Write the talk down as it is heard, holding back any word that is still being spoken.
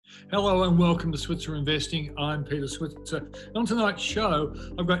Hello and welcome to Switzer Investing. I'm Peter Switzer. On tonight's show,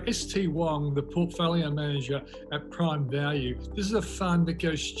 I've got ST Wong, the portfolio manager at Prime Value. This is a fund that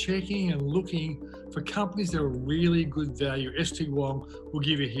goes checking and looking for companies that are really good value. ST Wong will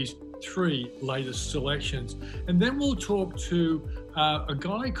give you his three latest selections. And then we'll talk to a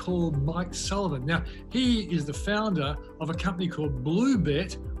guy called Mike Sullivan. Now, he is the founder of a company called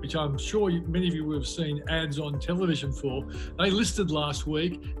Bluebet, which I'm sure many of you will have seen ads on television for. They listed last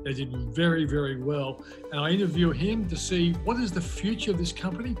week. They did very, very well. And I interview him to see what is the future of this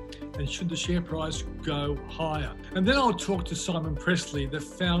company and should the share price go higher. And then I'll talk to Simon Presley, the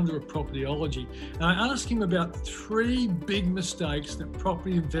founder of Propertyology. And I ask him about three big mistakes that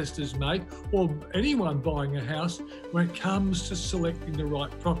property investors make, or anyone buying a house, when it comes to selecting the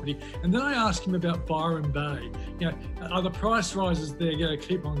right property. And then I ask him about Byron Bay. Are the price rises there going to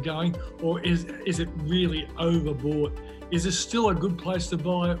keep on going, or is it really overbought? Is this still a good place to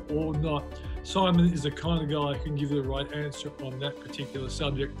buy or not? Simon is the kind of guy who can give you the right answer on that particular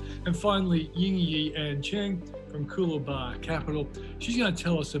subject. And finally, Yingyi Ann Cheng from Coolabah Capital. She's going to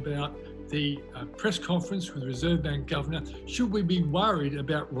tell us about the press conference with Reserve Bank Governor. Should we be worried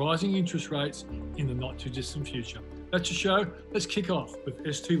about rising interest rates in the not too distant future? That's the show. Let's kick off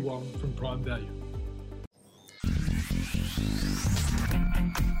with ST Wong from Prime Value.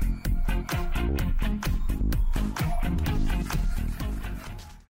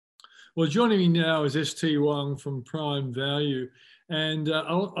 Well, joining me now is ST Wong from Prime Value. And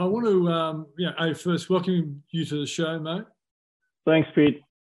I want to first welcome you to the show, mate. Thanks, Pete.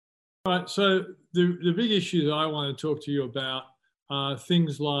 All right, so the big issue that I want to talk to you about are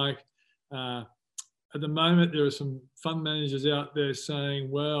things like, at the moment, there are some fund managers out there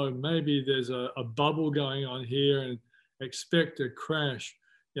saying, well, maybe there's a bubble going on here and expect a crash.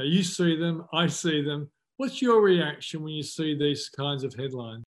 You see them, I see them. What's your reaction when you see these kinds of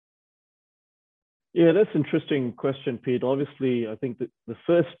headlines? Yeah, that's an interesting question, Pete. Obviously, I think that the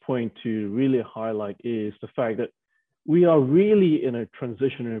first point to really highlight is the fact that we are really in a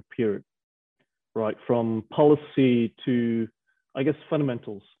transitionary period, right? From policy to, I guess,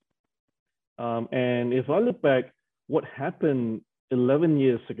 fundamentals. And if I look back, what happened 11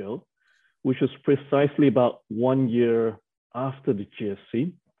 years ago, which was precisely about 1 year after the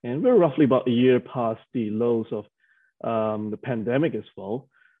GFC, and we're roughly about a year past the lows of the pandemic as well.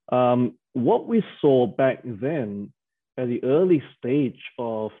 What we saw back then at the early stage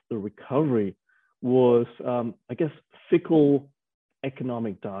of the recovery was, I guess, fickle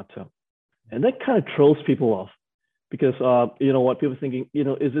economic data. And that kind of throws people off because, people are thinking,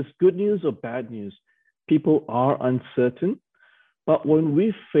 is this good news or bad news? People are uncertain. But when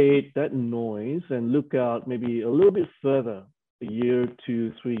we fade that noise and look out maybe a little bit further, a year,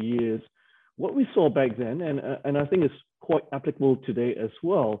 2, 3 years, what we saw back then, and I think it's quite applicable today as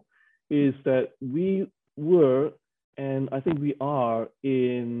well, is that we were, and I think we are,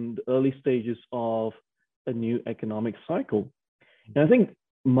 in the early stages of a new economic cycle. And I think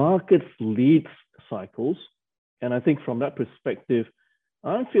markets lead cycles. And I think from that perspective,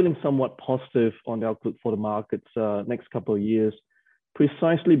 I'm feeling somewhat positive on the outlook for the markets next couple of years,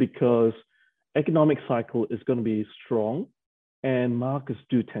 precisely because economic cycle is going to be strong and markets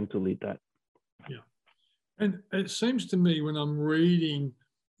do tend to lead that. Yeah. And it seems to me when I'm reading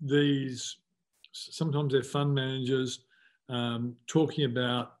these, sometimes they're fund managers talking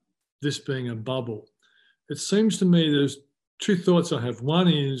about this being a bubble, it seems to me there's two thoughts I have. One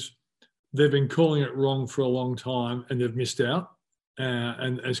is they've been calling it wrong for a long time and they've missed out,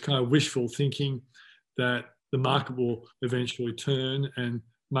 and it's kind of wishful thinking that the market will eventually turn and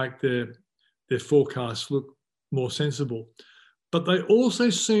make their forecasts look more sensible. But they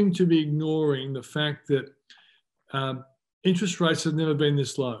also seem to be ignoring the fact that interest rates have never been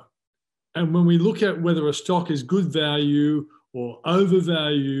this low. And when we look at whether a stock is good value or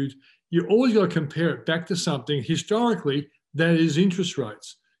overvalued, you always got to compare it back to something historically that is interest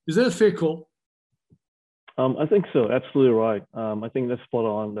rates. Is that a fair call? I think so. Absolutely right. I think that's spot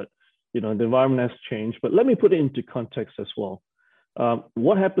on that, the environment has changed. But let me put it into context as well.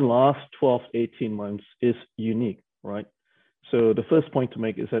 What happened last 12, 18 months is unique, right? So the first point to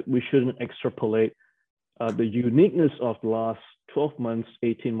make is that we shouldn't extrapolate the uniqueness of the last 12 months,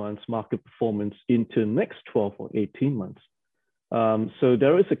 18 months market performance into next 12 or 18 months. So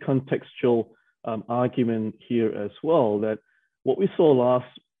there is a contextual argument here as well that what we saw last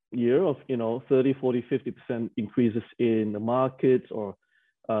year of 30, 40, 50% increases in the markets or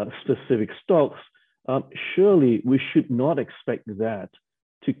specific stocks, surely we should not expect that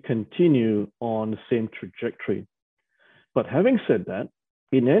to continue on the same trajectory. But having said that,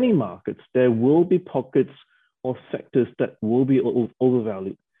 in any markets, there will be pockets or sectors that will be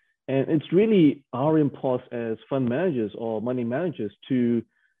overvalued. And it's really our impulse as fund managers or money managers to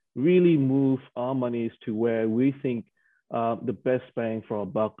really move our monies to where we think the best bang for our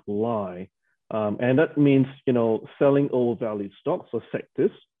buck lie. And that means, selling overvalued stocks or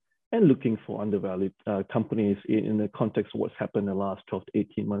sectors and looking for undervalued companies in the context of what's happened in the last 12 to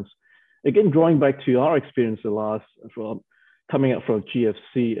 18 months. Again, drawing back to our experience coming out from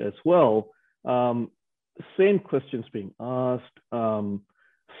GFC as well, same questions being asked,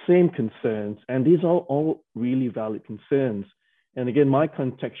 same concerns, and these are all really valid concerns. And again, my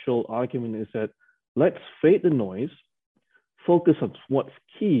contextual argument is that let's fade the noise, focus on what's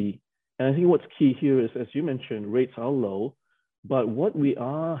key. And I think what's key here is, as you mentioned, rates are low, but what we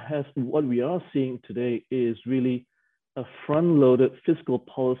are seeing today is really a front-loaded fiscal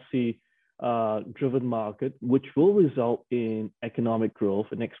policy driven market, which will result in economic growth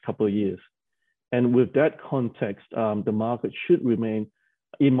in the next couple of years. And with that context, the market should remain,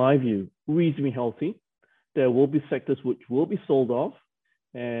 in my view, reasonably healthy. There will be sectors which will be sold off,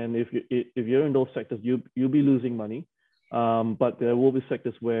 and if you're in those sectors, you'll be losing money. But there will be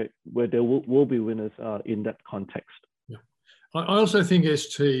sectors where there will be winners in that context. Yeah, I also think,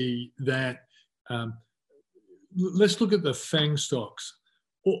 ST, that let's look at the FANG stocks.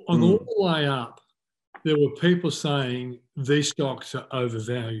 On all the way up, there were people saying these stocks are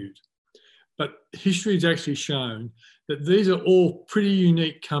overvalued. But history has actually shown that these are all pretty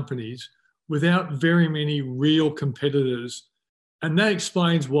unique companies without very many real competitors. And that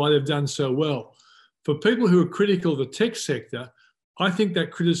explains why they've done so well. For people who are critical of the tech sector, I think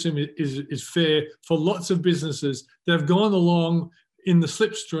that criticism is fair for lots of businesses that have gone along in the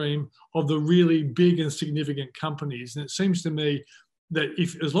slipstream of the really big and significant companies. And it seems to me that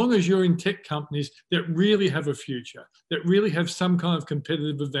as long as you're in tech companies that really have a future, that really have some kind of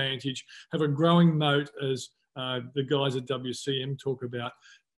competitive advantage, have a growing moat, as the guys at WCM talk about,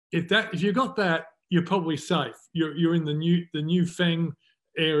 if you've got that, you're probably safe. You're in the new FANG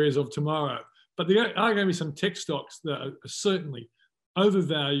areas of tomorrow. But there are going to be some tech stocks that are certainly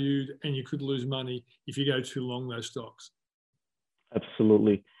overvalued, and you could lose money if you go too long those stocks.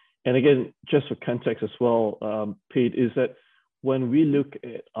 Absolutely. And again, just for context as well, Pete, is that when we look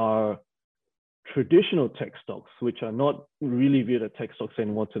at our traditional tech stocks, which are not really viewed as tech stocks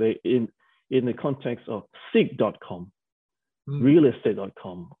anymore today, in the context of SEEK.com,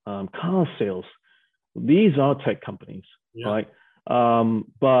 realestate.com, car sales, these are tech companies, right?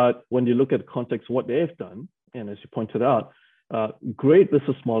 But when you look at the context of what they've done, and as you pointed out, great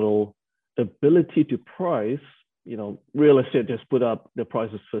business model, ability to price, real estate just put up the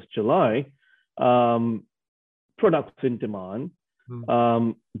prices 1st July, products in demand,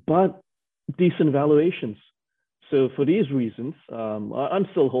 but decent valuations. So for these reasons, I'm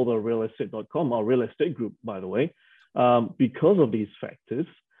still holder of realestate.com, our real estate group, by the way, because of these factors.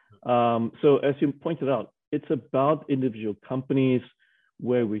 So as you pointed out, it's about individual companies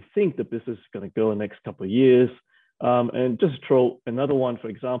where we think the business is going to go in the next couple of years. And just throw another one, for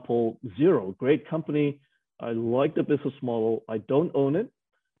example, Xero, great company. I like the business model. I don't own it.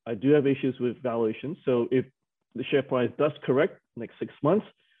 I do have issues with valuation. So if the share price does correct next 6 months,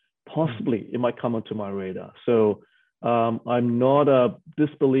 possibly it might come onto my radar. So I'm not a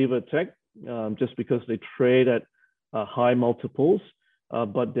disbeliever of tech just because they trade at high multiples.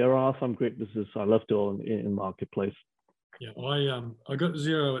 But there are some great businesses I love to own in marketplace. Yeah, I got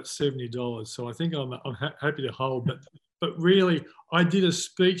Xero at $70, so I think I'm happy to hold. But really, I did a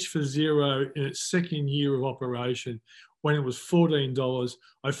speech for Xero in its 2nd year of operation when it was $14.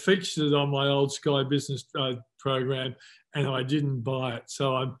 I featured it on my old Sky Business program, and I didn't buy it.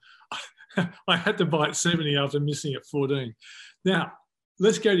 So I had to buy it 70 after missing it 14. Now,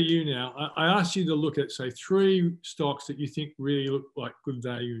 let's go to you now. I asked you to look at, say, 3 stocks that you think really look like good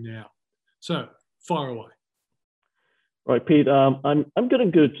value now. So fire away. Right, Pete. I'm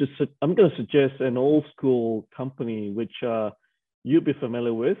going to suggest an old school company which you'd be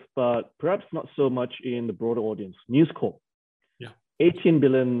familiar with, but perhaps not so much in the broader audience. News Corp. Yeah. $18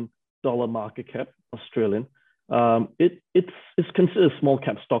 billion market cap, Australian. It's considered a small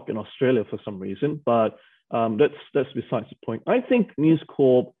cap stock in Australia for some reason, but that's besides the point. I think News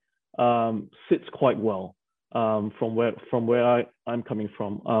Corp sits quite well from where I'm coming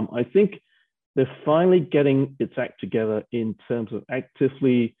from. I think they're finally getting its act together in terms of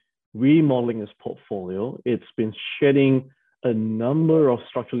actively remodeling its portfolio. It's been shedding a number of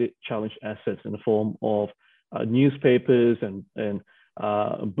structurally challenged assets in the form of newspapers and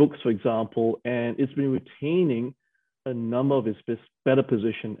books, for example, and it's been retaining a number of its better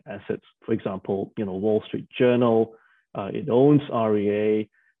positioned assets. For example, Wall Street Journal, it owns REA,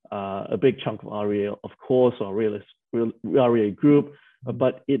 a big chunk of REA, of course, or REA Group.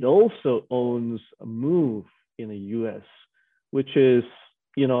 but it also owns Move in the US, which is,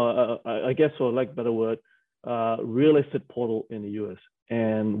 I guess, for lack of a better word, real estate portal in the US.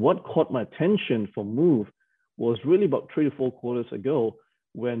 And what caught my attention for Move was really about 3 to 4 quarters ago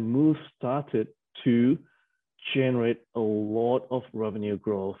when Move started to generate a lot of revenue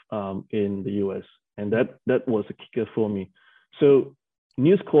growth in the US. And that was a kicker for me. So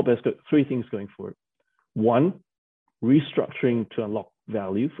News Corp has got 3 things going for it. One, restructuring to unlock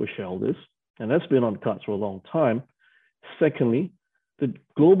value for shareholders. And that's been on the cards for a long time. Secondly, the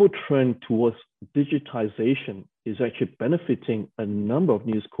global trend towards digitization is actually benefiting a number of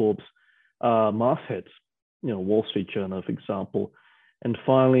News Corp's mastheads, Wall Street Journal, for example. And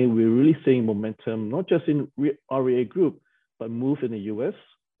finally, we're really seeing momentum, not just in REA Group, but Move in the US,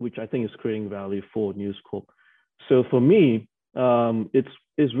 which I think is creating value for News Corp. So for me,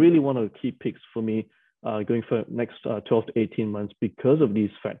 it's really one of the key picks for me going for next 12 to 18 months because of these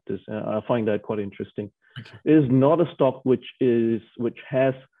factors. I find that quite interesting. Okay. It is not a stock which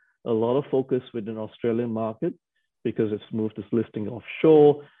has a lot of focus within the Australian market because it's moved its listing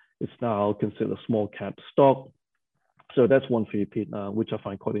offshore. It's now considered a small cap stock. So that's one for you, Pete, which I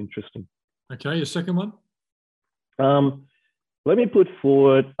find quite interesting. Okay, your second one? Let me put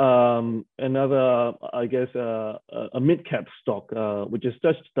forward another, I guess, a mid-cap stock, which has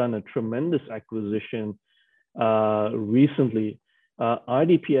just done a tremendous acquisition recently.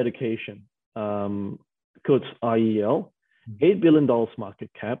 IDP Education, codes IEL, $8 billion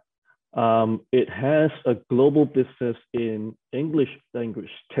market cap. It has a global business in English language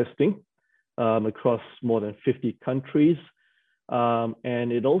testing across more than 50 countries.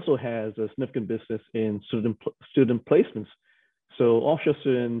 And it also has a significant business in student placements. So offshore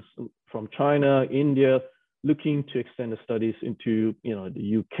students from China, India, looking to extend the studies into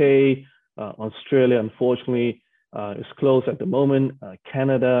the UK, Australia, unfortunately, is closed at the moment,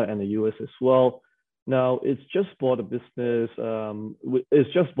 Canada and the US as well. Now, it's just bought a business,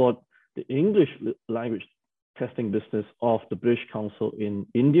 it's just bought the English language testing business of the British Council in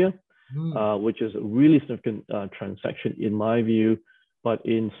India, which is a really significant transaction in my view. But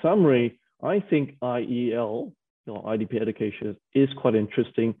in summary, I think IEL, IDP Education, is quite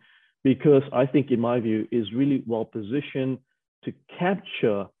interesting because I think, in my view, is really well positioned to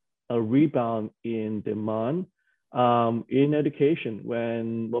capture a rebound in demand in education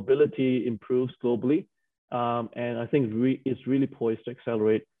when mobility improves globally. And I think it's really poised to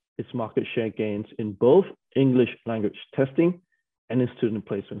accelerate its market share gains in both English language testing and in student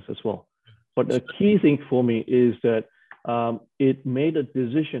placements as well. But the key thing for me is that it made a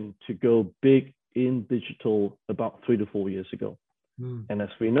decision to go big in digital about 3 to 4 years ago. And as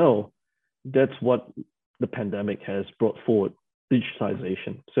we know, that's what the pandemic has brought forward,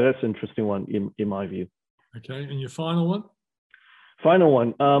 digitization. So that's an interesting one in my view. Okay, and your final one? Final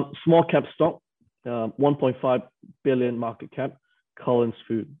one, small cap stock, 1.5 billion market cap, Collins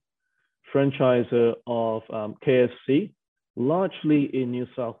Food, franchisor of KFC, largely in New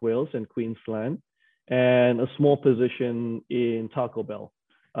South Wales and Queensland, and a small position in Taco Bell,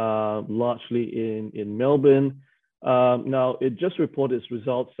 largely in Melbourne. Now, it just reported its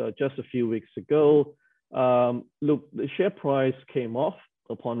results just a few weeks ago. Look, the share price came off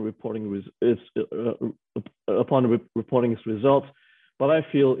upon reporting its results, but I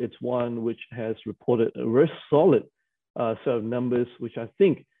feel it's one which has reported a very solid set of numbers, which I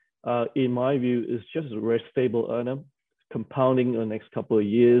think, in my view, is just a very stable earner, compounding in the next couple of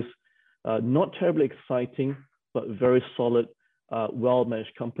years. Not terribly exciting, but very solid,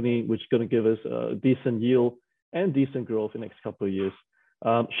 well-managed company, which is going to give us a decent yield and decent growth in the next couple of years.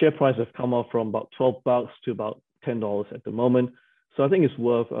 Share price has come off from about $12 to about $10 at the moment. So I think it's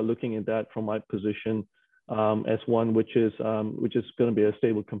worth looking at that from my position as one which is going to be a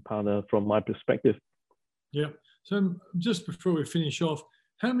stable compounder from my perspective. Yeah. So just before we finish off,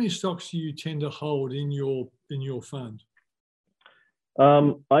 how many stocks do you tend to hold in your fund?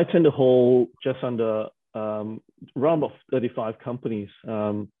 I tend to hold just under around about 35 companies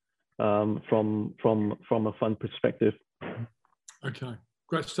from a fund perspective. Okay,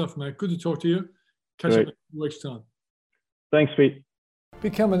 great stuff, mate. Good to talk to you. Catch up in a week's time. Thanks, Pete.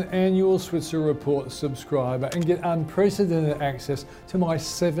 Become an annual Switzer Report subscriber and get unprecedented access to my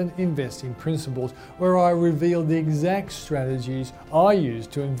 7 investing principles, where I reveal the exact strategies I use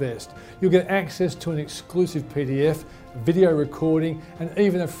to invest. You'll get access to an exclusive PDF, video recording, and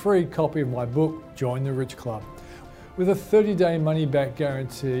even a free copy of my book, Join the Rich Club. With a 30-day money-back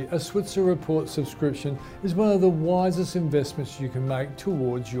guarantee, a Switzer Report subscription is one of the wisest investments you can make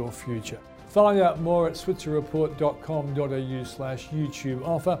towards your future. Find out more at switzerreport.com.au/YouTube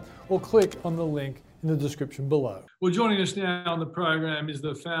offer or click on the link in the description below. Well, joining us now on the program is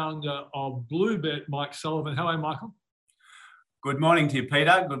the founder of Bluebet, Mike Sullivan. Hello, Michael. Good morning to you,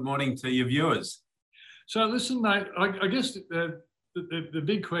 Peter. Good morning to your viewers. So listen, mate, I guess the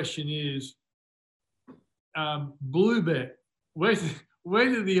big question is, Bluebet, where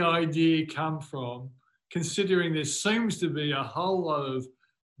did the idea come from, considering there seems to be a whole lot of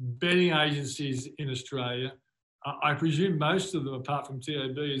betting agencies in Australia? I presume most of them, apart from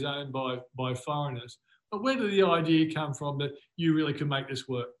TAB, is owned by foreigners. But where did the idea come from that you really can make this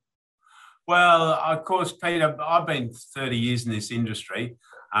work? Well, of course, Peter, I've been 30 years in this industry,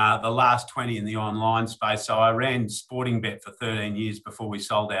 the last 20 in the online space. So I ran Sportingbet for 13 years before we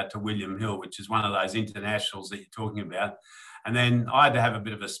sold out to William Hill, which is one of those internationals that you're talking about. And then I had to have a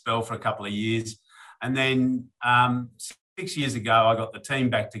bit of a spell for a couple of years. And then 6 years ago, I got the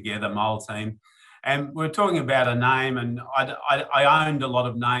team back together, my old team. And we were talking about a name, and I owned a lot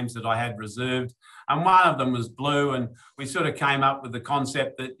of names that I had reserved. And one of them was Blue, and we sort of came up with the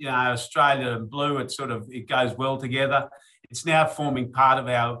concept that, you know, Australia and Blue, it goes well together. It's now forming part of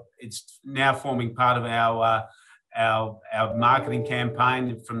our marketing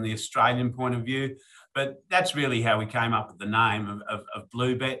campaign from the Australian point of view. But that's really how we came up with the name of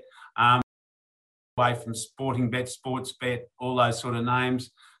Bluebet. Away from Sportingbet, Sportsbet, all those sort of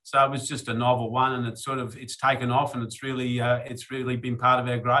names. So it was just a novel one, and it's taken off, and it's really been part of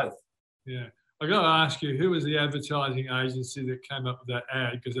our growth. Yeah. I got to ask you, who was the advertising agency that came up with that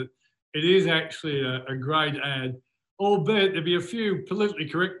ad? Because it is actually a great ad, albeit there'd be a few politically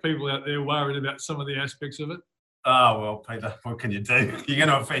correct people out there worried about some of the aspects of it. Oh, well, Peter, what can you do? You're going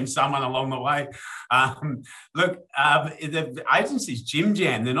to offend someone along the way. Look, the agency's Jim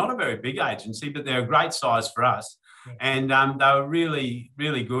Jam. They're not a very big agency, but they're a great size for us. Yeah. And they were really,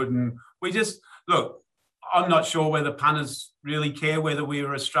 really good. And look, I'm not sure whether punters really care whether we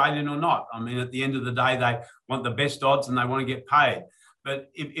are Australian or not. I mean, at the end of the day, they want the best odds and they want to get paid. But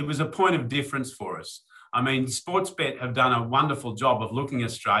it was a point of difference for us. I mean, Sportsbet have done a wonderful job of looking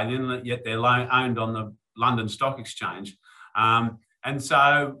Australian, yet they're owned on the London Stock Exchange. And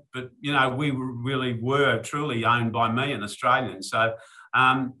so, but, you know, we really were truly owned by me, an Australian. So,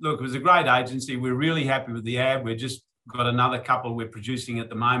 look, it was a great agency. We're really happy with the ad. We've just got another couple we're producing at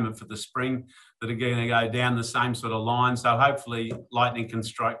the moment for the spring that are going to go down the same sort of line. So hopefully lightning can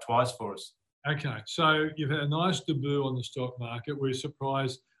strike twice for us. Okay. So you've had a nice debut on the stock market. We're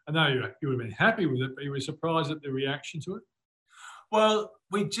surprised. I know you would have been happy with it, but you were surprised at the reaction to it? Well,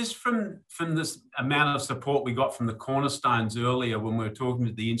 we just from this amount of support we got from the cornerstones earlier when we were talking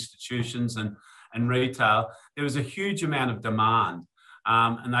to the institutions and retail, there was a huge amount of demand.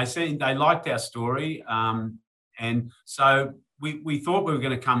 And they liked our story. And so we thought we were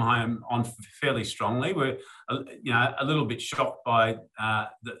going to come home on fairly strongly. We're, a little bit shocked by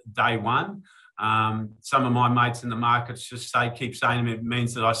the day one. Some of my mates in the markets just keep saying it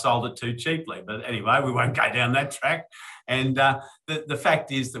means that I sold it too cheaply. But anyway, we won't go down that track. And the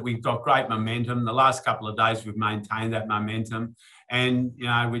fact is that we've got great momentum. The last couple of days, we've maintained that momentum. And, you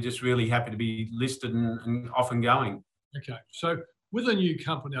know, we're just really happy to be listed and off and going. Okay. So with a new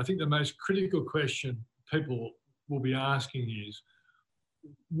company, I think the most critical question people will be asking is,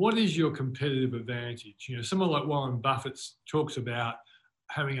 what is your competitive advantage? You know, someone like Warren Buffett talks about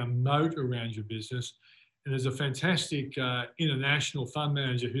having a moat around your business. And there's a fantastic international fund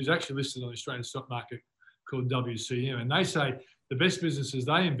manager who's actually listed on the Australian stock market called WCM. And they say the best businesses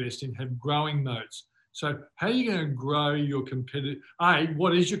they invest in have growing moats. So how are you going to grow your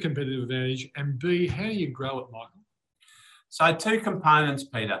what is your competitive advantage? And B, how do you grow it, Michael? So two components,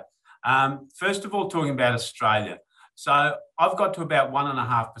 Peter. First of all, talking about Australia. So I've got to about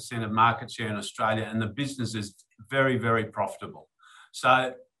 1.5% of market share in Australia, and the business is very, very profitable.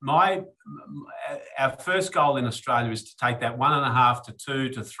 So our first goal in Australia is to take that 1.5 to 2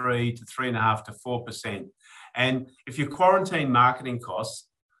 to 3 to 3.5 to 4%. And if you quarantine marketing costs,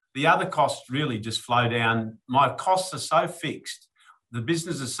 the other costs really just flow down. My costs are so fixed, the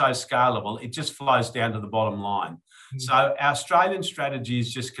business is so scalable, it just flows down to the bottom line. Mm-hmm. So our Australian strategy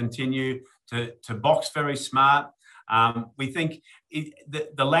is just continue to box very smart. We think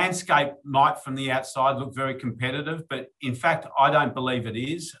the landscape might from the outside look very competitive, but in fact, I don't believe it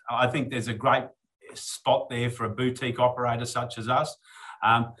is. I think there's a great spot there for a boutique operator such as us.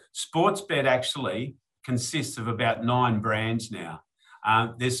 Sportsbet actually consists of about 9 brands now.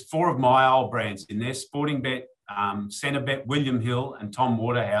 There's 4 of my old brands in there: Sportingbet, Centrebet, William Hill, and Tom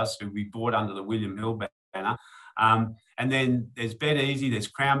Waterhouse, who we bought under the William Hill banner. And then there's BetEasy,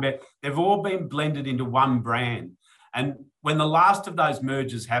 there's CrownBet. They've all been blended into one brand. And when the last of those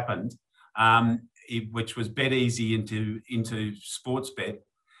mergers happened, which was BetEasy into Sportsbet,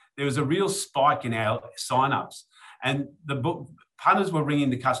 there was a real spike in our sign-ups. And punters were ringing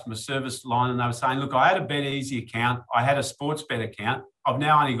the customer service line and they were saying, look, I had a BetEasy account. I had a Sportsbet account. I've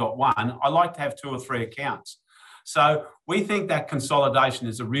now only got one. I like to have 2 or 3 accounts. So we think that consolidation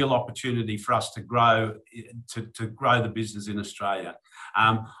is a real opportunity for us to grow the business in Australia.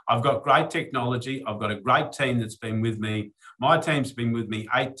 I've got great technology. I've got a great team that's been with me. My team's been with me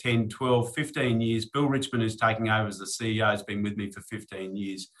 8, 10, 12, 15 years. Bill Richmond, who's taking over as the CEO, has been with me for 15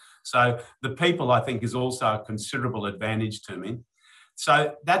 years. So the people, I think, is also a considerable advantage to me.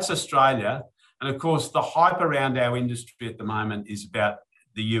 So that's Australia. And of course, the hype around our industry at the moment is about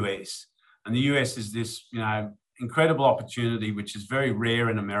the US. And the US is this, incredible opportunity, which is very rare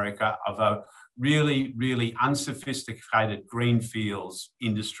in America, of a really, really unsophisticated greenfields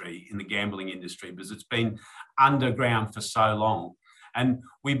industry in the gambling industry, because it's been underground for so long. And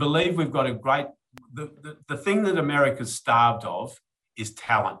we believe we've got a great, the thing that America's starved of is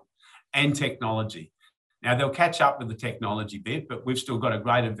talent and technology. Now, they'll catch up with the technology bit, but we've still got a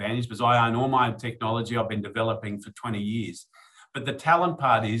great advantage because I own all my own technology I've been developing for 20 years. But the talent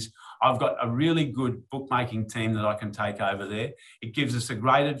part is I've got a really good bookmaking team that I can take over there. It gives us a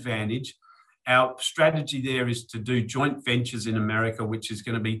great advantage. Our strategy there is to do joint ventures in America, which is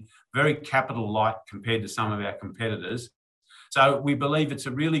going to be very capital light compared to some of our competitors. So we believe it's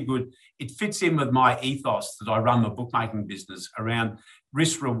a really good, it fits in with my ethos that I run the bookmaking business around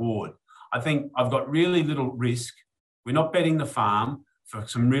risk reward. I think I've got really little risk. We're not betting the farm for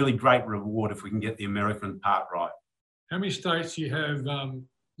some really great reward if we can get the American part right. How many states do you have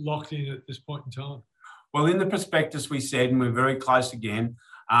locked in at this point in time? Well, in the prospectus we said, and we're very close again,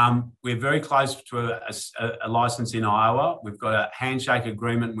 we're very close to a license in Iowa. We've got a handshake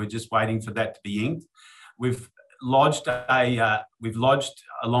agreement. We're just waiting for that to be inked. We've lodged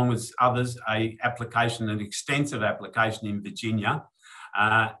along with others an extensive application in Virginia,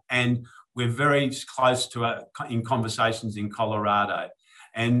 and we're very close to in conversations in Colorado.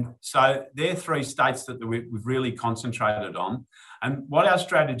 And so they're 3 states that we've really concentrated on. And what our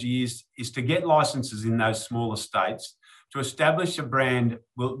strategy is to get licenses in those smaller states, to establish a brand.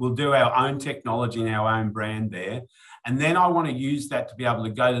 We'll do our own technology and our own brand there. And then I want to use that to be able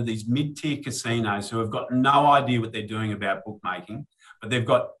to go to these mid-tier casinos who have got no idea what they're doing about bookmaking, but they've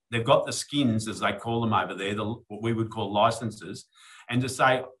got the skins, as they call them over there, what we would call licenses, and to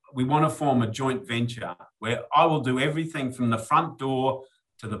say, we want to form a joint venture where I will do everything from the front door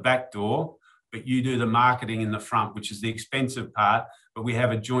to the back door, but you do the marketing in the front, which is the expensive part, but we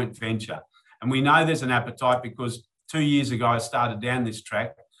have a joint venture. And we know there's an appetite because 2 years ago I started down this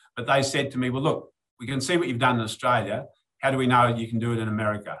track, but they said to me, well, look, we can see what you've done in Australia. How do we know you can do it in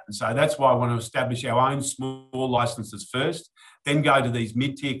America? And so that's why I want to establish our own small licenses first, then go to these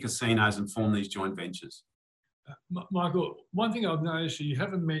mid-tier casinos and form these joint ventures. Michael, one thing I've noticed, you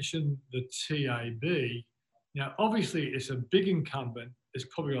haven't mentioned the TAB. Now, obviously, it's a big incumbent. There's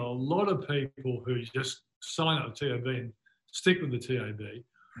probably a lot of people who just sign up to TAB and stick with the TAB.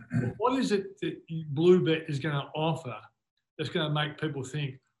 What is it that Bluebet is going to offer that's going to make people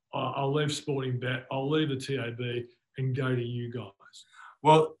think, oh, I'll leave Sportingbet, I'll leave the TAB and go to you guys?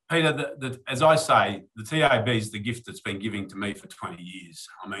 Well, Peter, as I say, the TAB is the gift that's been given to me for 20 years.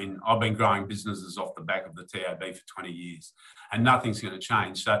 I mean, I've been growing businesses off the back of the TAB for 20 years, and nothing's going to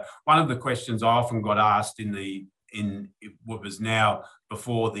change. So one of the questions I often got asked in what was now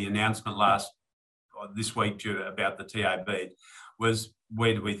before the announcement this week about the TAB was,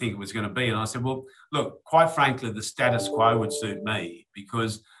 where do we think it was going to be? And I said, well, look, quite frankly, the status quo would suit me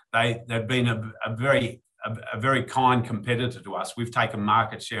because they've been a very kind competitor to us. We've taken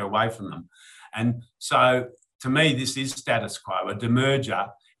market share away from them. And so to me, this is status quo. A demerger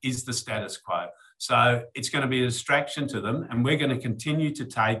is the status quo. So it's going to be a distraction to them, and we're going to continue to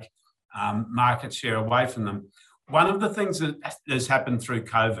take market share away from them. One of the things that has happened through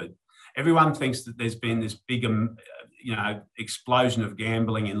COVID, everyone thinks that there's been this big, explosion of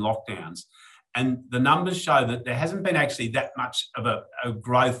gambling in lockdowns. And the numbers show that there hasn't been actually that much of a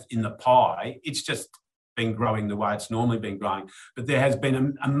growth in the pie. It's just been growing the way it's normally been growing. But there has been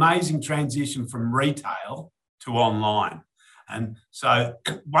an amazing transition from retail to online. And so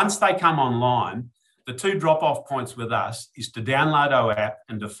once they come online, the 2 drop-off points with us is to download our app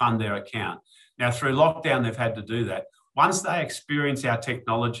and to fund their account. Now, through lockdown, they've had to do that. Once they experience our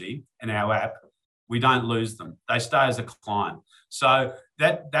technology and our app, we don't lose them. They stay as a client. So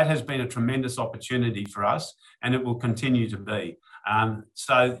that has been a tremendous opportunity for us, and it will continue to be.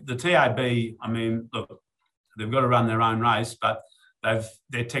 So the TAB, I mean, look, they've got to run their own race, but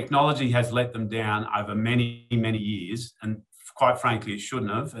their technology has let them down over many, many years, and quite frankly, it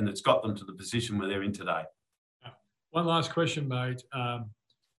shouldn't have, and it's got them to the position where they're in today. One last question, mate.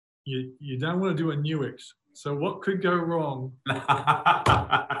 You don't want to do a Nuix. So what could go wrong?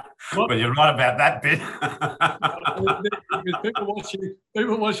 Well, you're right about that bit.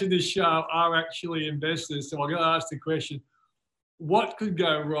 People watching this show are actually investors. So I'm going to ask the question, what could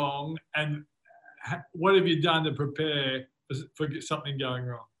go wrong, and what have you done to prepare for something going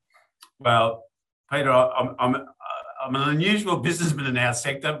wrong? Well, Peter, I'm an unusual businessman in our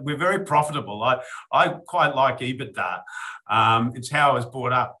sector. We're very profitable. I quite like EBITDA. It's how I was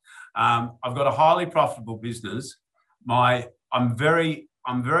brought up. I've got a highly profitable business. I'm very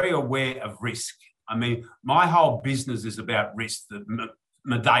aware of risk. I mean, my whole business is about risk.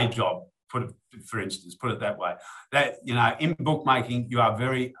 My day job, put it that way. That, you know, in bookmaking, you are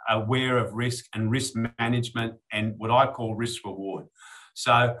very aware of risk and risk management and what I call risk reward.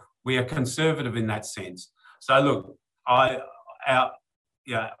 So we are conservative in that sense. So look, I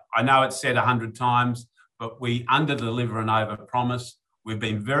know it's said 100 times, but we under-deliver and over-promise. We've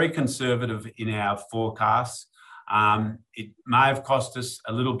been very conservative in our forecasts. It may have cost us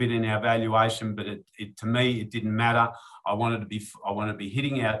a little bit in our valuation, but to me, it didn't matter. I wanted to be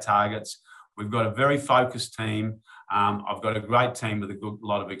hitting our targets. We've got a very focused team. I've got a great team with a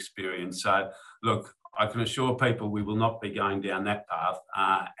lot of experience. So look, I can assure people we will not be going down that path.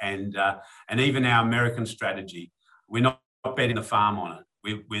 And even our American strategy, we're not betting the farm on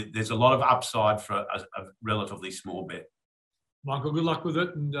it. There's a lot of upside for a relatively small bet. Michael, good luck with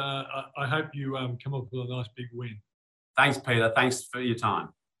it, and I hope you come up with a nice big win. Thanks, Peter. Thanks for your time.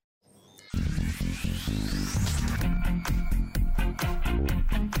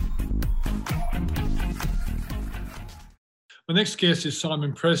 My next guest is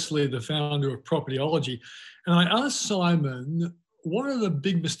Simon Pressley, the founder of Propertyology. And I asked Simon, what are the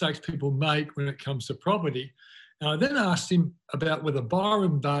big mistakes people make when it comes to property? And I then asked him about whether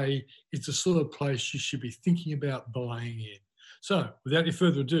Byron Bay is the sort of place you should be thinking about buying in. So without any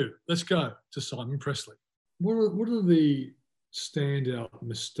further ado, let's go to Simon Pressley. What are the standout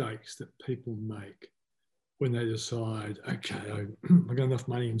mistakes that people make when they decide, okay, I've got enough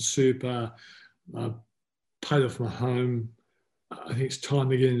money in super, I've paid off my home, I think it's time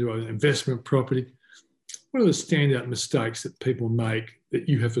to get into an investment property? What are the standout mistakes that people make that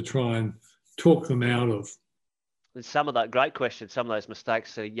you have to try and talk them out of? Some of that, great question. Some of those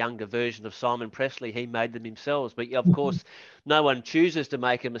mistakes, a younger version of Simon Pressley, he made them himself. But of course, no one chooses to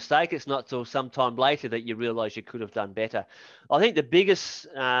make a mistake. It's not till sometime later that you realise you could have done better. I think the biggest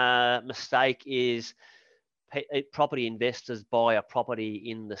mistake is property investors buy a property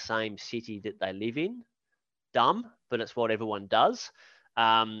in the same city that they live in. Dumb, but it's what everyone does.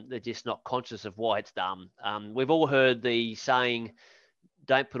 They're just not conscious of why it's dumb. We've all heard the saying,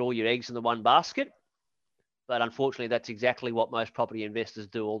 don't put all your eggs in the one basket. But unfortunately, that's exactly what most property investors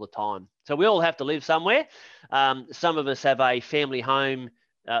do all the time. So we all have to live somewhere. Some of us have a family home.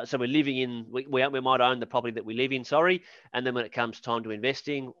 So we're living in, we might own the property that we live in, and then when it comes time to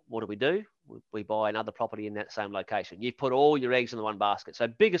investing, what do? We buy another property in that same location. You put all your eggs in the one basket. So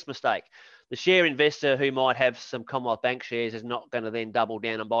biggest mistake, the share investor who might have some Commonwealth Bank shares is not going to then double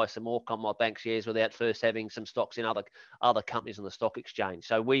down and buy some more Commonwealth Bank shares without first having some stocks in other companies on the stock exchange.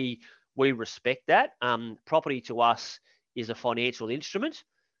 So we respect that. Property to us is a financial instrument.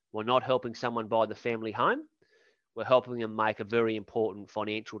 We're not helping someone buy the family home. We're helping them make a very important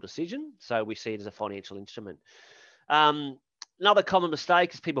financial decision. So we see it as a financial instrument. Another common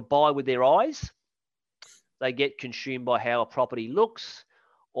mistake is people buy with their eyes. They get consumed by how a property looks,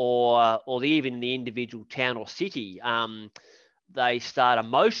 or even the individual town or city. They start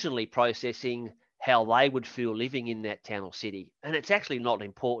emotionally processing how they would feel living in that town or city. And it's actually not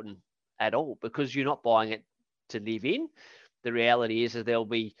important at all, because you're not buying it to live in. The reality is that there'll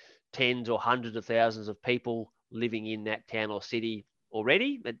be tens or hundreds of thousands of people living in that town or city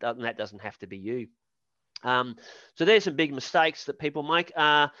already. That doesn't have to be you. So there's some big mistakes that people make.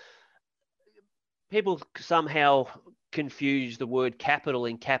 People somehow confuse the word capital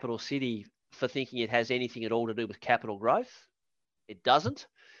in capital city for thinking it has anything at all to do with capital growth. It doesn't.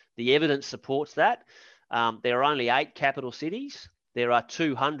 The evidence supports that. There are only 8 capital cities. There are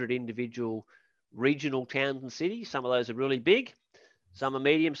 200 individual regional towns and cities. Some of those are really big. Some are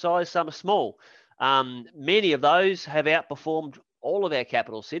medium-sized, some are small. Many of those have outperformed all of our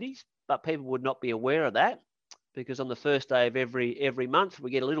capital cities, but people would not be aware of that, because on the first day of every month,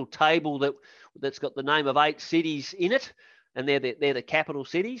 we get a little table that's got the name of 8 cities in it, and they're the capital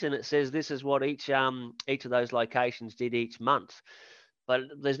cities, and it says this is what each of those locations did each month. But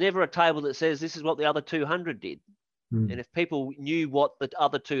there's never a table that says this is what the other 200 did. And if people knew what the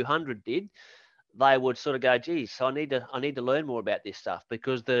other 200 did, they would sort of go, geez, so I need to learn more about this stuff,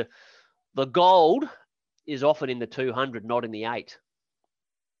 because the gold is often in the 200, not in the 8.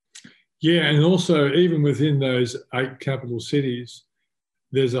 Yeah, and also even within those 8 capital cities,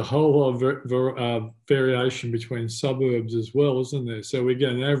 there's a whole lot of variation between suburbs as well, isn't there? So we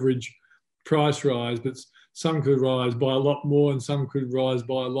get an average price rise, but some could rise by a lot more and some could rise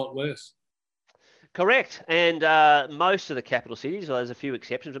by a lot less. Correct. And most of the capital cities, well, there's a few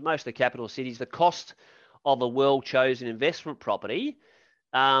exceptions, but most of the capital cities, the cost of a well-chosen investment property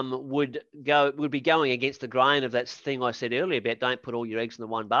would be going against the grain of that thing I said earlier about don't put all your eggs in the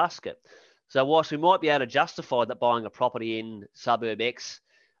one basket. So whilst we might be able to justify that buying a property in suburb X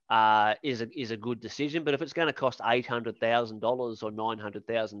is a good decision, but if it's going to cost $800,000 or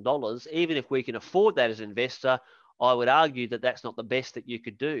 $900,000, even if we can afford that as an investor, I would argue that that's not the best that you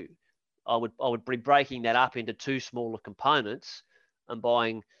could do. I would be breaking that up into 2 smaller components and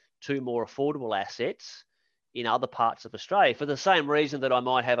buying 2 more affordable assets in other parts of Australia for the same reason that I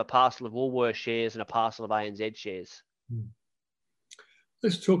might have a parcel of Woolworths shares and a parcel of ANZ shares.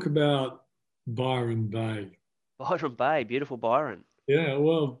 Let's talk about Byron Bay. Byron Bay, beautiful Byron. Yeah,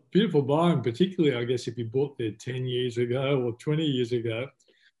 well, beautiful Byron, particularly, I guess, if you bought there 10 years ago or 20 years ago.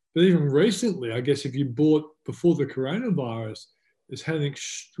 But even recently, I guess, if you bought before the coronavirus, it's had an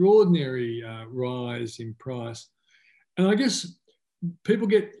extraordinary rise in price. And I guess people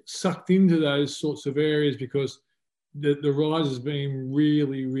get sucked into those sorts of areas because the rise has been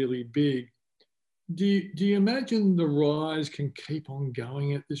really, really big. Do you imagine the rise can keep on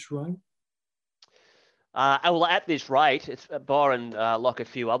going at this rate? Well, at this rate, it's Byron, like a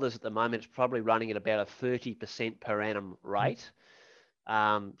few others at the moment, it's probably running at about a 30% per annum rate.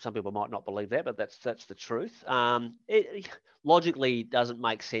 Some people might not believe that, but that's the truth. It logically doesn't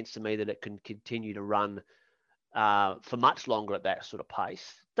make sense to me that it can continue to run for much longer at that sort of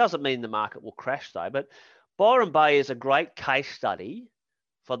pace. Doesn't mean the market will crash though, but Byron Bay is a great case study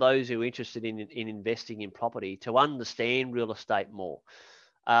for those who are interested in investing in property to understand real estate more.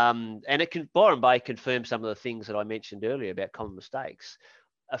 And Byron Bay confirms some of the things that I mentioned earlier about common mistakes.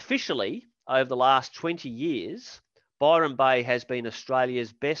 Officially, over the last 20 years, Byron Bay has been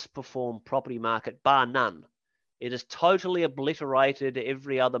Australia's best performed property market, bar none. It has totally obliterated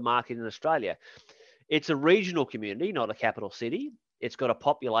every other market in Australia. It's a regional community, not a capital city. It's got a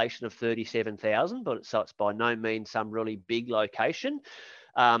population of 37,000, so it's by no means some really big location.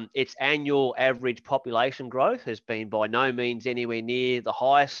 Its annual average population growth has been by no means anywhere near the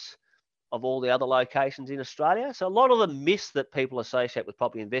highest of all the other locations in Australia. So a lot of the myths that people associate with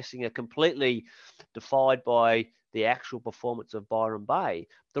property investing are completely defied by the actual performance of Byron Bay.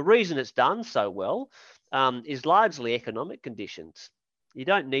 The reason it's done so well is largely economic conditions. You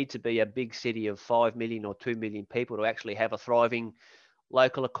don't need to be a big city of 5 million or 2 million people to actually have a thriving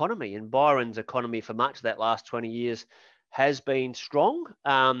local economy. And Byron's economy for much of that last 20 years has been strong.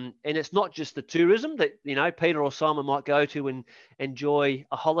 And it's not just the tourism that, Peter or Simon might go to and enjoy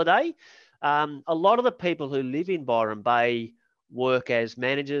a holiday. A lot of the people who live in Byron Bay work as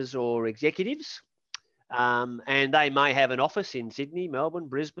managers or executives. And they may have an office in Sydney, Melbourne,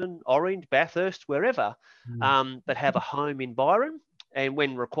 Brisbane, Orange, Bathurst, wherever, but have a home in Byron. And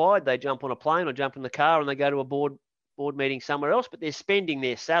when required, they jump on a plane or jump in the car and they go to a board meeting somewhere else, but they're spending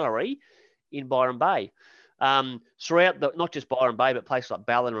their salary in Byron Bay. Throughout not just Byron Bay, but places like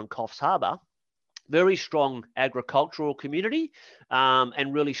Ballina and Coffs Harbour, very strong agricultural community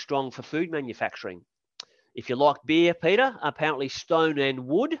and really strong for food manufacturing. If you like beer, Peter, apparently Stone and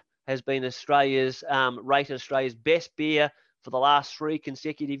Wood has been rated Australia's best beer for the last 3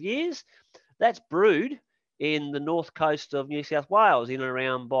 consecutive years. That's brewed in the north coast of New South Wales, in and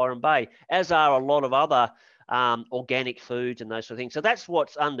around Byron Bay, as are a lot of other organic foods and those sort of things. So that's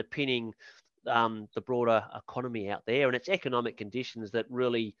what's underpinning the broader economy out there, and it's economic conditions that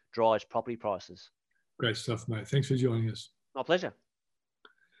really drives property prices. Great stuff, mate. Thanks for joining us. My pleasure.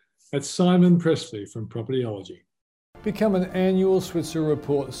 That's Simon Pressley from Propertyology. Become an annual Switzer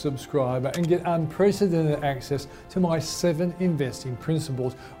Report subscriber and get unprecedented access to my 7 investing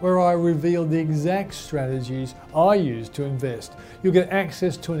principles, where I reveal the exact strategies I use to invest. You'll get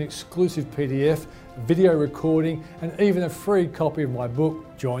access to an exclusive PDF, video recording, and even a free copy of my book,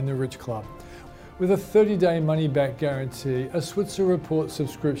 Join the Rich Club. With a 30-day money-back guarantee, a Switzer Report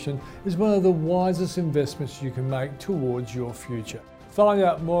subscription is one of the wisest investments you can make towards your future. Find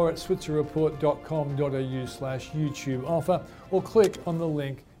out more at switzerreport.com.au/YouTube offer, or click on the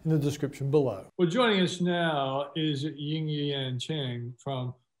link in the description below. Well, joining us now is Ying-Yan Chang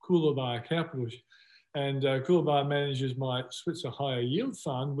from Coolabah Capital. And Coolabah manages my Switzer Higher Yield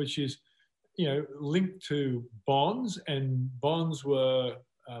Fund, which is linked to bonds, and bonds were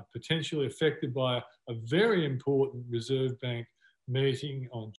potentially affected by a very important Reserve Bank meeting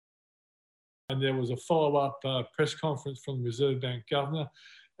and there was a follow-up press conference from the Reserve Bank Governor,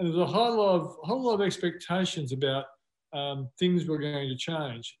 and there's a whole lot of expectations about things were going to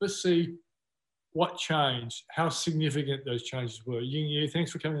change. Let's see what changed, how significant those changes were. Yingyi,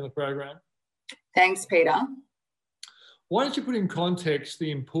 thanks for coming on the program. Thanks, Peter. Why don't you put in context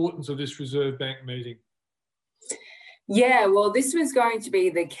the importance of this Reserve Bank meeting? Yeah, well, this was going to be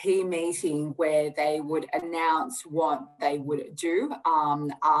the key meeting where they would announce what they would do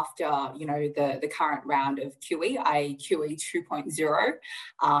after, the current round of QE, i.e. QE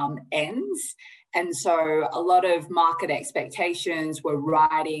 2.0 ends. And so a lot of market expectations were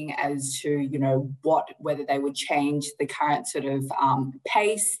riding as to, whether they would change the current sort of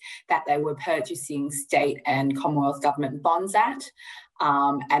pace that they were purchasing state and Commonwealth government bonds at.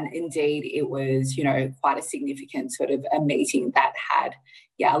 And indeed, it was, quite a significant sort of a meeting that had,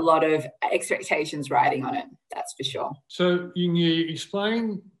 a lot of expectations riding on it, that's for sure. So Yingyi,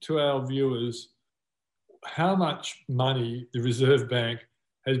 explain to our viewers how much money the Reserve Bank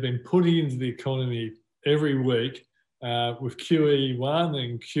has been putting into the economy every week with QE1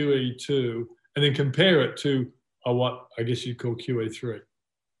 and QE2, and then compare it to what I guess you'd call QE3.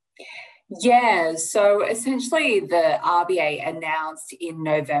 Yeah, so essentially the RBA announced in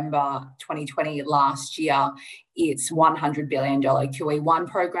November 2020 last year its $100 billion QE1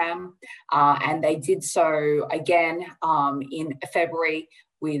 program, and they did so again in February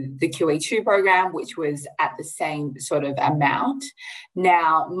with the QE2 program, which was at the same sort of amount.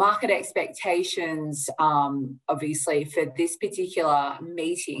 Now, market expectations, obviously, for this particular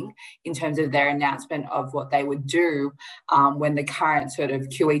meeting, in terms of their announcement of what they would do when the current sort of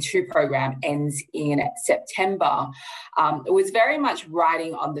QE2 program ends in September, it was very much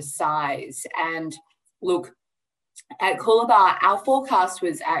riding on the size. And look, at Coolabah, our forecast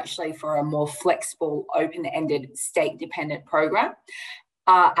was actually for a more flexible, open-ended, state-dependent program.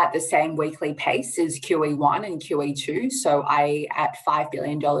 At the same weekly pace as QE1 and QE2, so at $5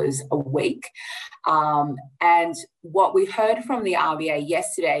 billion a week. And what we heard from the RBA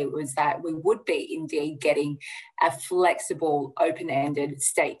yesterday was that we would be indeed getting a flexible, open-ended,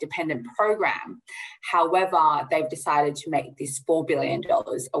 state-dependent program. However, they've decided to make this $4 billion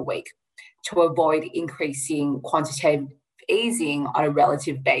a week to avoid increasing quantitative easing on a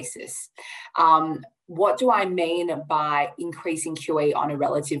relative basis. What do I mean by increasing QE on a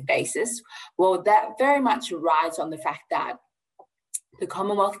relative basis? Well, that very much rides on the fact that the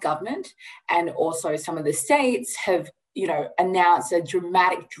Commonwealth government and also some of the states have, announced a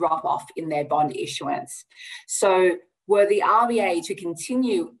dramatic drop-off in their bond issuance. So were the RBA to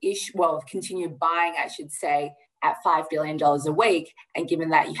continue buying, I should say, at $5 billion a week, and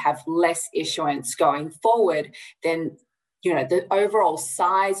given that you have less issuance going forward, then the overall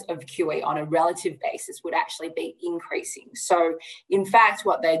size of QE on a relative basis would actually be increasing. So, in fact,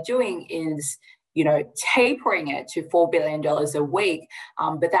 what they're doing is, tapering it to $4 billion a week,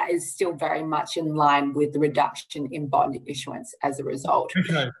 but that is still very much in line with the reduction in bond issuance as a result.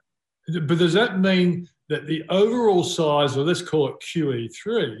 Okay, but does that mean that the overall size, or let's call it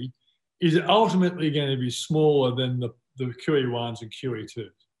QE3, is ultimately going to be smaller than the QE1s and QE2s?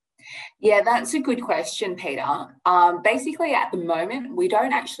 Yeah, that's a good question, Peter. Basically, at the moment, we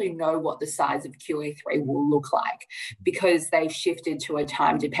don't actually know what the size of QE3 will look like because they've shifted to a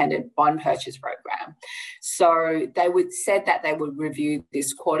time-dependent bond purchase program. So they said that they would review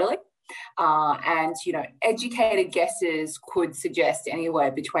this quarterly. And, educated guesses could suggest anywhere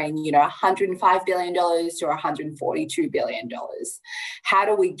between, $105 billion to $142 billion. How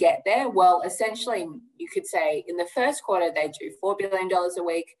do we get there? Well, essentially, you could say in the first quarter, they do $4 billion a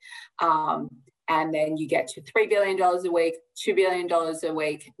week. And then you get to $3 billion a week, $2 billion a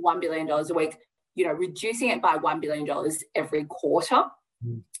week, $1 billion a week, reducing it by $1 billion every quarter.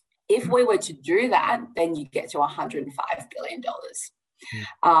 If we were to do that, then you get to $105 billion.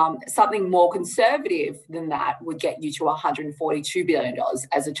 Something more conservative than that would get you to $142 billion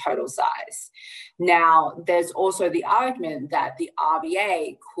as a total size. Now, there's also the argument that the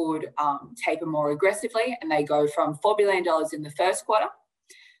RBA could taper more aggressively, and they go from $4 billion in the first quarter,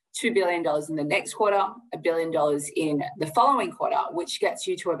 $2 billion in the next quarter, $1 billion in the following quarter, which gets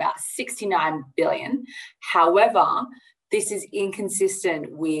you to about $69 billion. However, this is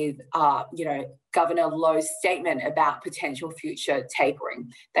inconsistent with, Governor Lowe's statement about potential future tapering.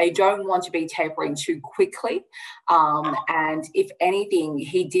 They don't want to be tapering too quickly. And if anything,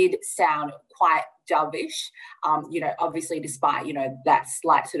 he did sound quite dovish, obviously despite, that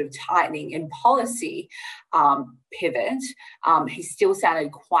slight sort of tightening in policy pivot, he still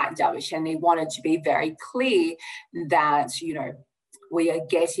sounded quite dovish, and he wanted to be very clear that, we are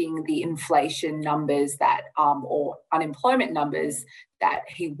getting the inflation numbers that, or unemployment numbers that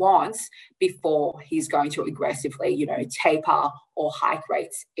he wants before he's going to aggressively, taper or hike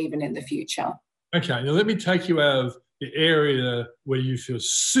rates even in the future. Okay, now let me take you out of the area where you feel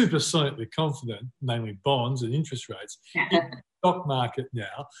super sonically confident, namely bonds and interest rates, in the stock market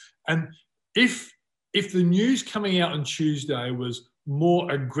now. And if the news coming out on Tuesday was more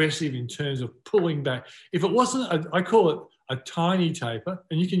aggressive in terms of pulling back, if it wasn't, I call it a tiny taper,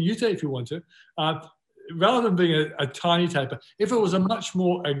 and you can use that if you want to, rather than being a tiny taper, if it was a much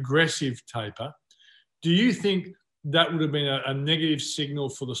more aggressive taper, do you think that would have been a negative signal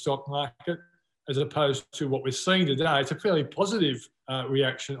for the stock market as opposed to what we're seeing today? It's a fairly positive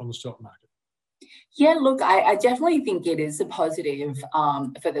reaction on the stock market. Yeah, look, I definitely think it is a positive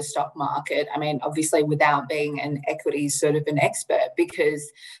for the stock market. I mean, obviously, without being an equities sort of an expert, because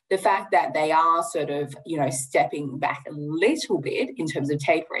the fact that they are sort of, stepping back a little bit in terms of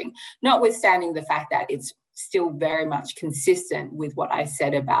tapering, notwithstanding the fact that it's still very much consistent with what I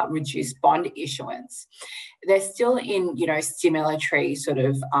said about reduced bond issuance. They're still in, stimulatory sort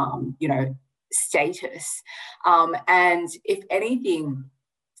of, status. And if anything,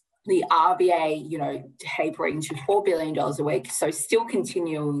 the RBA, tapering to $4 billion a week, so still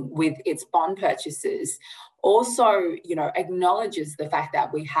continuing with its bond purchases, also, acknowledges the fact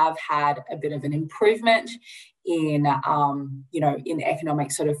that we have had a bit of an improvement in, in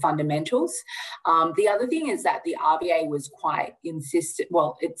economic sort of fundamentals. The other thing is that the RBA was quite insistent.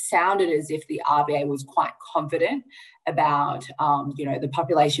 Well, it sounded as if the RBA was quite confident about, the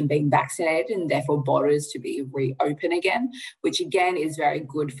population being vaccinated and therefore borders to be reopened again, which again is very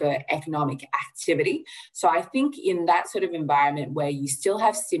good for economic activity. So I think in that sort of environment where you still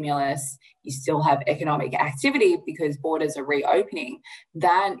have stimulus, you still have economic activity because borders are reopening,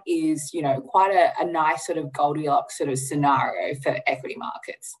 that is, quite a nice sort of Goldilocks sort of scenario for equity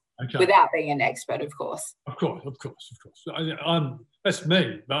markets. Okay. Without being an expert, of course. Of course. That's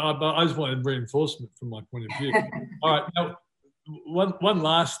me, but I just wanted reinforcement from my point of view. All right, now, one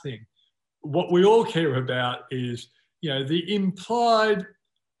last thing. What we all care about is, the implied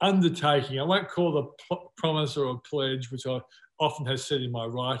undertaking. I won't call the promise or a pledge, which I often have said in my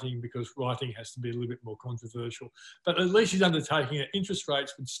writing, because writing has to be a little bit more controversial. But at least he's undertaking that interest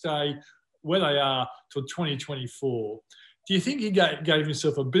rates would stay where they are till 2024. Do you think he gave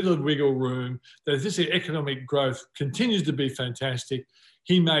himself a bit of wiggle room that if this economic growth continues to be fantastic,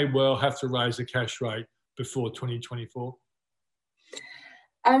 he may well have to raise the cash rate before 2024?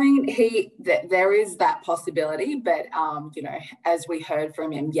 I mean, there is that possibility, but, as we heard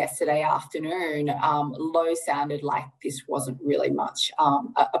from him yesterday afternoon, Lowe sounded like this wasn't really much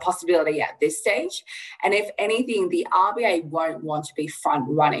a possibility at this stage. And if anything, the RBA won't want to be front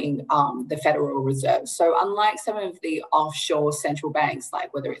running the Federal Reserve. So unlike some of the offshore central banks,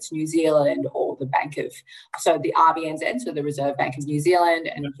 like whether it's New Zealand or the RBNZ, so the Reserve Bank of New Zealand,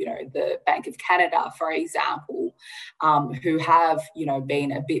 and, the Bank of Canada, for example, who have,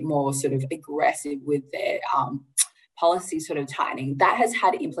 been a bit more sort of aggressive with their policy sort of tightening, that has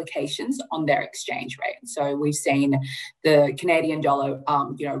had implications on their exchange rate. So we've seen the Canadian dollar,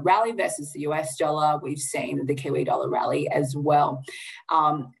 rally versus the US dollar. We've seen the Kiwi dollar rally as well.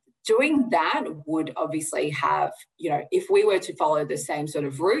 Doing that would obviously have, if we were to follow the same sort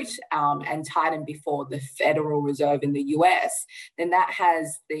of route and tighten before the Federal Reserve in the US, then that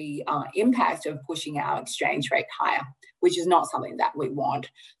has the impact of pushing our exchange rate higher, which is not something that we want.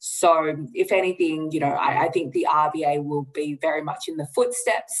 So if anything, I think the RBA will be very much in the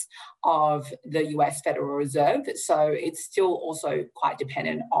footsteps of the US Federal Reserve. So it's still also quite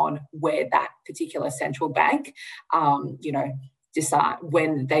dependent on where that particular central bank, decide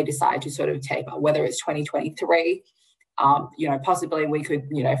when they decide to sort of taper, whether it's 2023, possibly we could,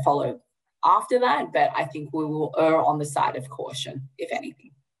 follow after that, but I think we will err on the side of caution, if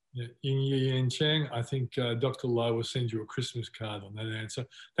anything. Yeah, Ying Chang, I think Dr. Lowe will send you a Christmas card on that answer.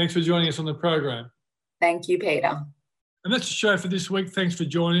 Thanks for joining us on the program. Thank you, Peter. And that's the show for this week. Thanks for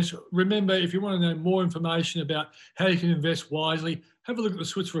joining us. Remember, if you want to know more information about how you can invest wisely, have a look at the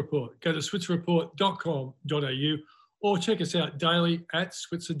Switzer Report. Go to switzerreport.com.au or check us out daily at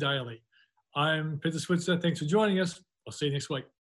Switzer Daily. I'm Peter Switzer. Thanks for joining us. I'll see you next week.